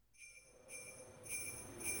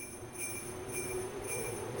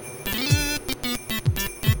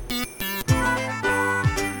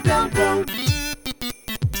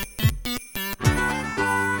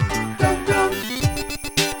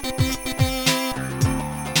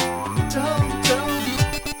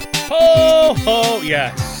Oh,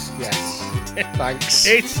 yes. Yes. Thanks.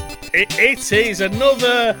 It is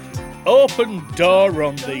another open door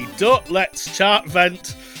on the Don't Let's Chart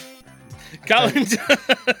Vent calendar.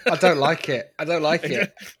 I don't like it. I don't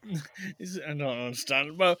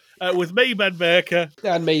understand. Well, with me, Ben Baker.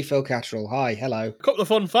 And me, Phil Catterall. Hi, hello. A couple of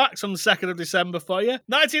fun facts on the 2nd of December for you.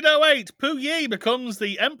 1908, Pu Yi becomes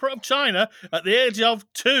the Emperor of China at the age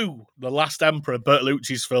of 2. The Last Emperor,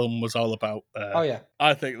 Bertolucci's film, was all about. Oh, yeah.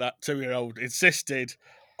 I think that 2-year-old insisted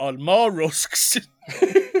on more rusks,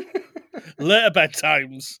 later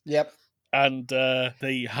bedtimes, Yep. and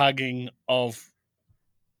the hanging of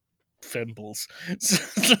thimbles.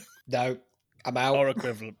 No, I'm out. Or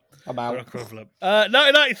equivalent. I'm out.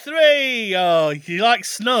 1993. Oh, you like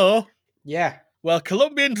snow? Yeah. Well,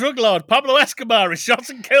 Colombian drug lord Pablo Escobar is shot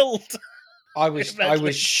and killed. I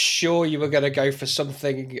was sure you were going to go for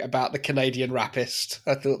something about the Canadian rapist.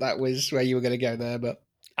 I thought that was where you were going to go there, but...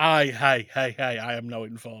 Hey, I am no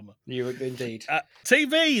informer. You indeed.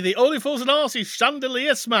 TV, the Only Fools and Horses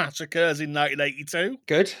chandelier smash occurs in 1982.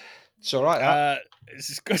 Good. It's all right.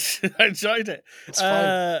 It's good. I enjoyed it. It's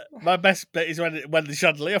fine. My best bit is when the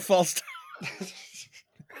chandelier falls down.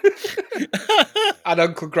 And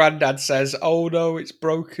Uncle Grandad says, "Oh no, it's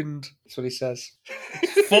broken." That's what he says.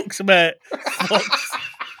 Fucks, mate. Fucks.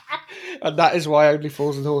 And that is why Only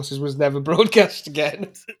Fools and Horses was never broadcast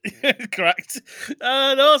again. Correct.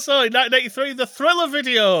 And also in 1983, the Thriller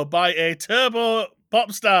video by a turbo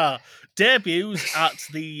pop star debuts at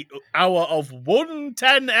the hour of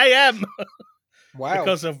 1:10 a.m. Wow.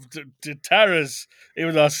 Because of the terrors,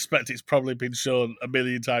 even though I suspect it's probably been shown a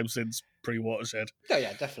million times since pre-Watershed. Oh,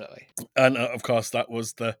 yeah, definitely. And, of course, that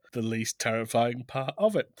was the least terrifying part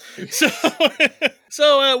of it.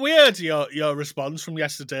 So we heard your response from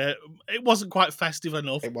yesterday. It wasn't quite festive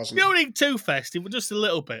enough. It wasn't. We don't need too festive, but just a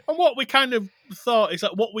little bit. And what we kind of thought is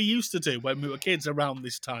like what we used to do when we were kids around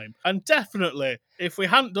this time. And definitely, if we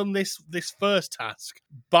hadn't done this first task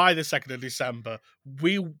by the 2nd of December,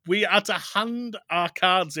 we had to hand our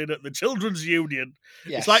cards in at the Children's Union.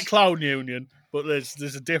 Yes. It's like Clown Union, but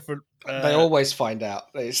there's a different... they always find out.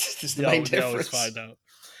 It's the main difference. They always find out.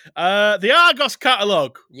 The Argos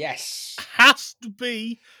catalogue. Yes. Has to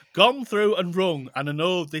be gone through and rung. And I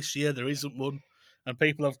know this year there isn't one. And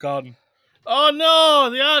people have gone, "Oh no,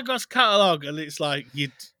 the Argos catalogue." And it's like, you're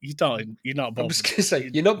not bothered. I was going to say,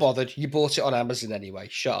 you're not bothered. You bought it on Amazon anyway.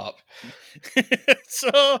 Shut up.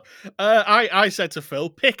 So I said to Phil,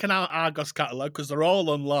 pick an Argos catalogue because they're all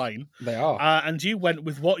online. They are. And you went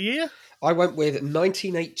with what year? I went with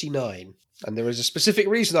 1989. And there is a specific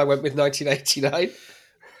reason I went with 1989.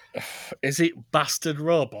 Is it Bastard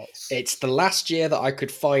Robots? It's the last year that I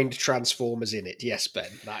could find Transformers in it. Yes,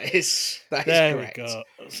 Ben. That is there correct. We go.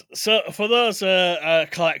 So for those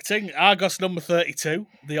collecting, Argos number 32,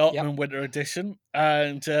 the Autumn and Winter edition.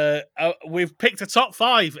 And we've picked a top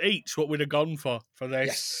 5 each, what we'd have gone for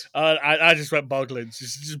this. Yes. I just went Boglins.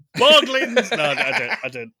 Just Boglins. No, I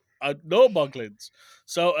didn't. No Boglins.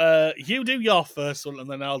 So you do your first one, and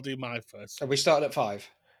then I'll do my first. Are we starting at 5?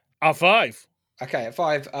 5. Okay, at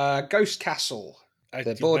 5, Ghost Castle,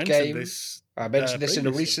 the board game. I mentioned this in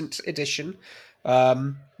a recent edition.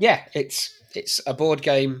 It's a board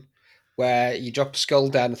game where you drop a skull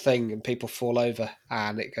down a thing and people fall over,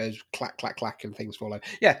 and it goes clack, clack, clack, and things fall over.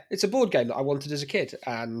 Yeah, it's a board game that I wanted as a kid,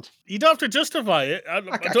 and you don't have to justify it. I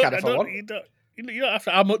can if I want. You don't have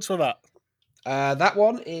to. How much for that? That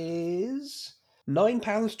one is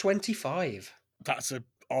 £9.25. That's an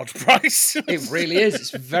odd price. It really is. It's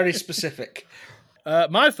very specific.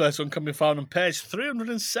 My first one can be found on page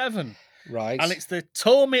 307. Right. And it's the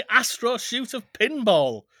Tomy Astro Shoot of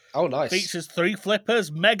Pinball. Oh, nice. Features 3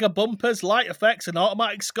 flippers, mega bumpers, light effects, and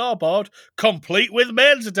automatic scoreboard, complete with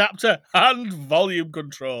mains adapter and volume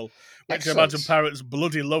control. Which Excellent. I imagine parents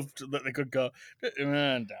bloody loved that they could go,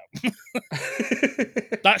 down.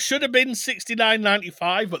 That should have been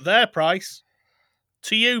 $69.95, but their price,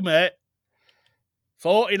 to you, mate,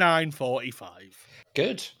 $49.45.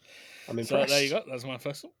 Good. I'm impressed. So there you go. That's my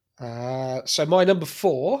first one. So my number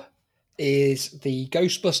 4 is the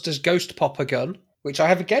Ghostbusters Ghost Popper gun, which I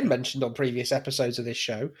have again mentioned on previous episodes of this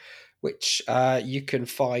show, which you can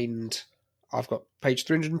find. I've got page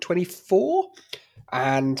 324,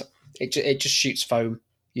 and it just shoots foam.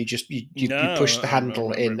 You push the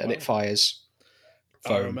handle in and it fires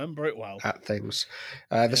foam. I remember it well. At things.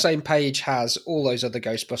 The same page has all those other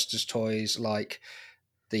Ghostbusters toys, like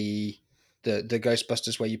the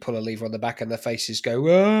Ghostbusters where you pull a lever on the back and their faces go,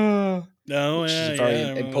 "Ah!" Which is a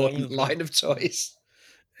very important line of toys.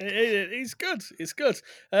 It's good. It's good.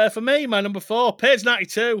 For me, my number 4, page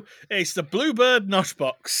 92, it's the Bluebird Nosh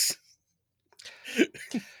Box.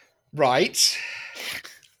 Right.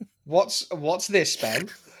 What's this, Ben?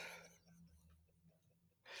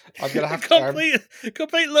 I'm gonna have to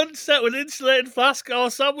complete lunch set with insulated flask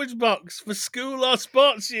or sandwich box for school or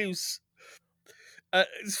sports use.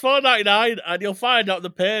 It's $4.99, and you'll find out the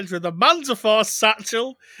page with the Manzaforce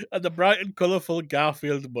satchel and the bright and colourful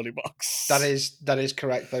Garfield money box. That is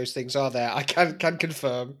correct. Those things are there. I can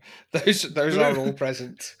confirm those are all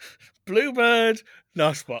present. Bluebird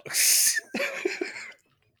Nosh box.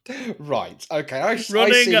 Right. Okay.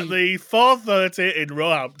 Running at the 4:30 in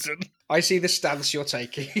Roehampton. I see the stance you're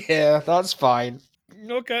taking. Yeah, that's fine.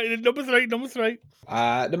 Okay, number three.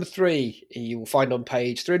 Number 3, you will find on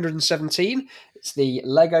page 317. It's the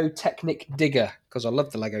Lego Technic Digger, because I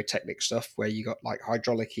love the Lego Technic stuff where you got like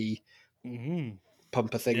hydraulic-y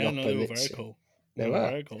pumper thing up. They were very cool. They were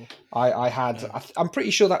very cool. I had. I'm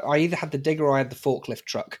pretty sure that I either had the digger or I had the forklift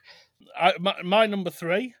truck. My number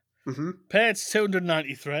 3. Mm-hmm. Page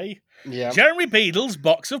 293. Yeah. Jeremy Beadle's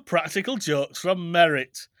box of practical jokes from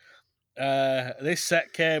Merit. This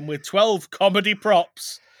set came with 12 comedy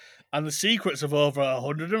props and the secrets of over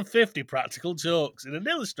 150 practical jokes in an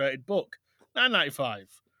illustrated book. $9.95.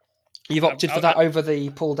 You've opted for that over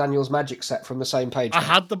the Paul Daniels Magic set from the same page. I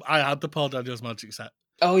had the Paul Daniels Magic set.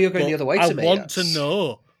 Oh, you're going the other way to me. I want to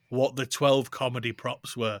know what the 12 comedy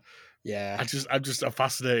props were. Yeah, I'm just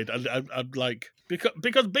fascinated. I'm like,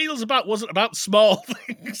 because Beatles wasn't about small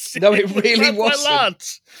things. No, it really wasn't.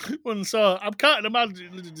 Lads. And so I can't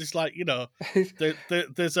imagine just like,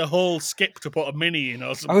 there's a whole skip to put a mini in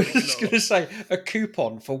or something. I was just going to say a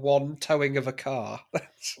coupon for one towing of a car.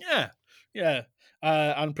 Yeah.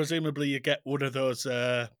 And presumably you get one of those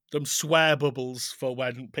them swear bubbles for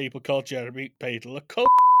when people call Jeremy Beadle a cunt.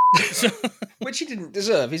 Which he didn't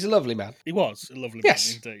deserve. He's a lovely man. He was a lovely man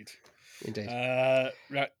indeed.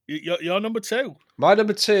 Right, you're number 2. My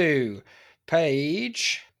number 2,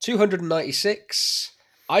 page 296,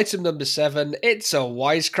 item number 7. It's a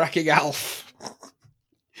wisecracking Alf.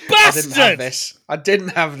 Bastard! I didn't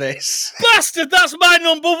have this. Bastard! That's my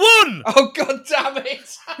number 1. Oh, god damn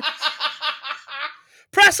it!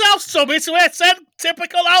 Press Alf's tummy to 8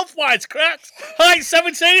 typical Alf wisecracks. Height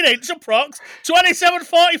 17 inch approx.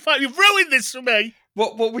 27.45. You've ruined this for me.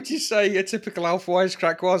 What would you say a typical Alf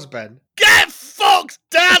wisecrack was, Ben? Get fucked,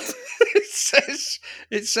 Dad!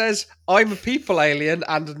 It says, I'm a people alien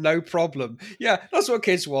and no problem. Yeah, that's what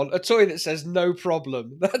kids want. A toy that says no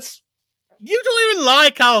problem. That's... You don't even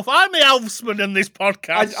like Alf. I'm the Alfsman in this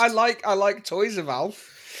podcast. I like toys of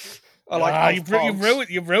Alf. I like Alf.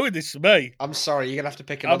 You've ruined this for me. I'm sorry, you're gonna have to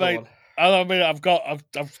pick another one. I mean, I've got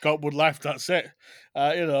one left. That's it.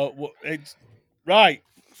 It's right.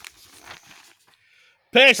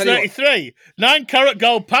 Page 33. 9-carat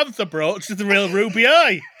gold panther brooch with the real ruby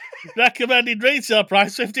eye. Recommended retail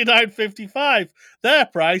price $59.55. Their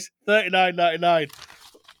price $39.99.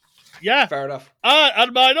 Yeah, fair enough.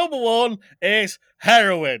 And my number 1 is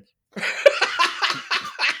heroin.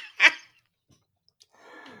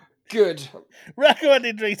 Good.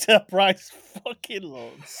 Recommended retail price fucking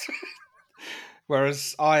loads.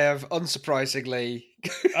 Whereas I have, unsurprisingly...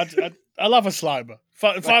 I'll have a Slimer.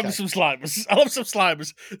 Find me some Slimers. I love some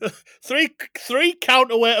Slimers. Three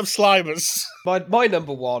counterweight of Slimers. My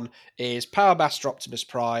number 1 is Power Master Optimus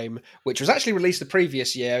Prime, which was actually released the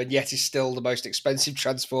previous year and yet is still the most expensive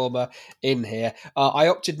Transformer in here. I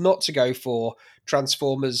opted not to go for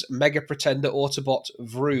Transformers Mega Pretender Autobot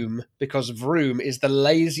Vroom, because Vroom is the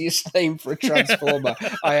laziest name for a Transformer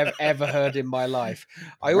I have ever heard in my life.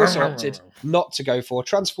 I also opted not to go for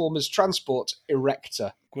Transformers Transport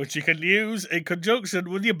Erector, which you can use in conjunction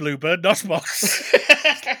with your Bluebird Nosh box.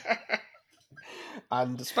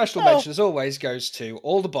 And the special mention, as always, goes to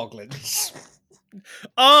all the Boglins.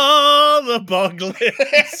 All the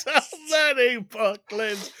Boglins. So many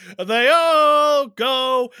Boglins. And they all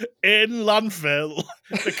go in landfill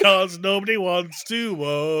because nobody wants to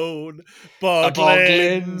own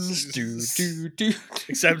Boglins. Do.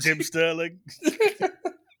 Except Jim Sterling.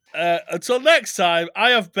 Until next time,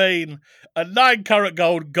 I have been a 9-carat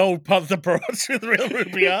gold panther brooch with real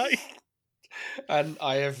ruby eye. And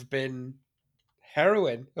I have been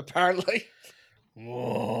heroin, apparently.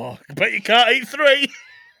 Whoa, but you can't eat 3.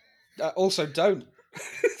 Also, don't.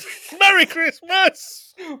 Merry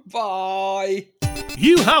Christmas! Bye!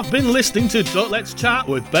 You have been listening to Don't Let's Chat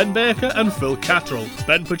with Ben Baker and Phil Cattrall.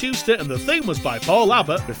 Ben produced it and the theme was by Paul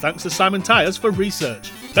Abbott, with thanks to Simon Tyers for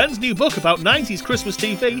research. Ben's new book about 90s Christmas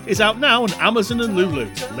TV is out now on Amazon and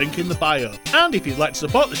Lulu. Link in the bio. And if you'd like to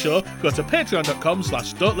support the show, go to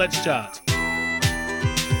patreon.com/don'tlet'schat.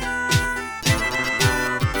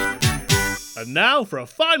 And now for a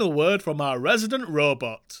final word from our resident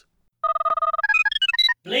robot.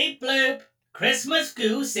 Bleep. bloop. Christmas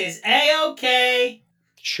Goose is A-OK.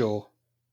 Sure.